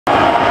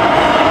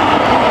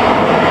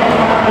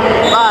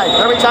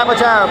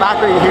Papa Joe, back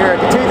with you here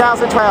at the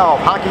 2012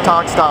 Honky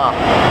Tonk Stomp.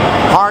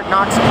 Hard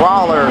Knox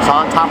Brawlers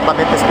on top of the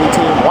Memphis B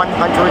team,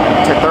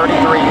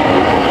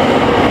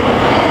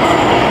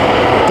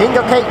 100-33.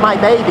 Dingo Cake My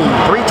Baby,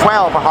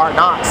 312 for Hard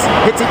Knox.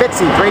 Hitsy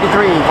Bitsy,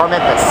 383 for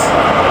Memphis.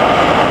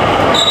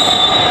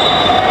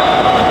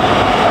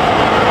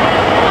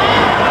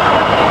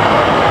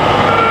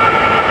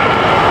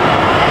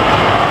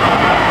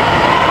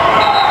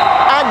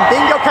 And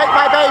Dingo Cake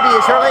My Baby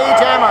is your lead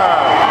jammer.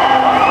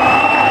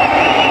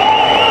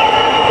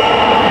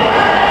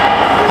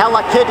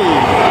 Kitty on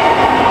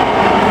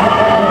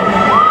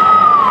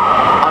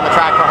the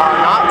track for Hard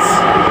Knox.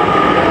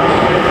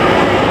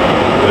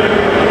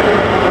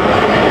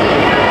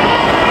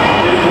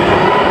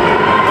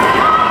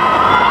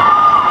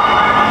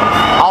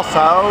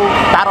 Also,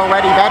 Battle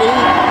Ready Betty,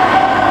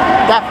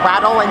 Death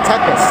Rattle, and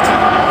Tempest.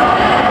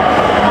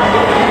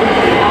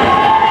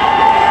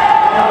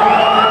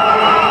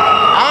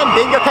 And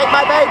Dingo Cake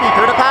My Baby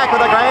through the pack with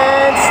a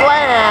grand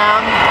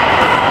slam.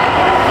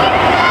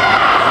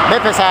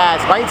 Memphis has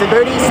Brains and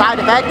Booty, Side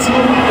Effect,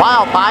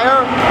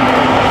 Wildfire,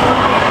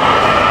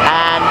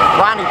 and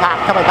Ronnie Pack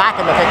coming back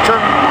in the picture.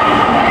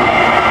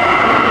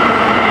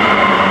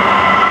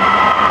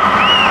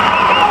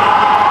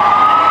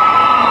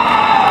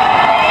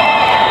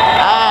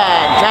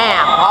 And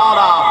Jam called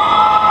off.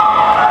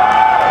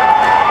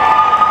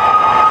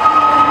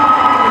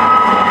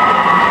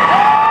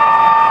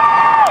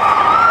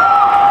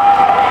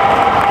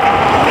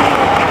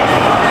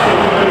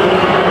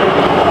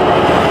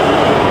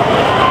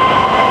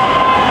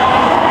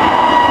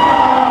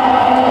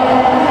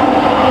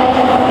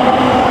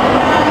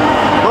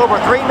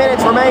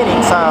 Remaining,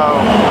 so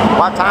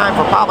we'll have time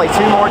for probably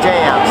 2 more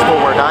jams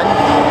before we're done.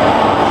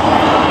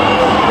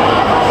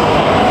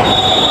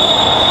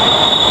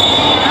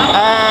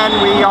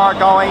 And we are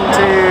going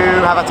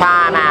to have a time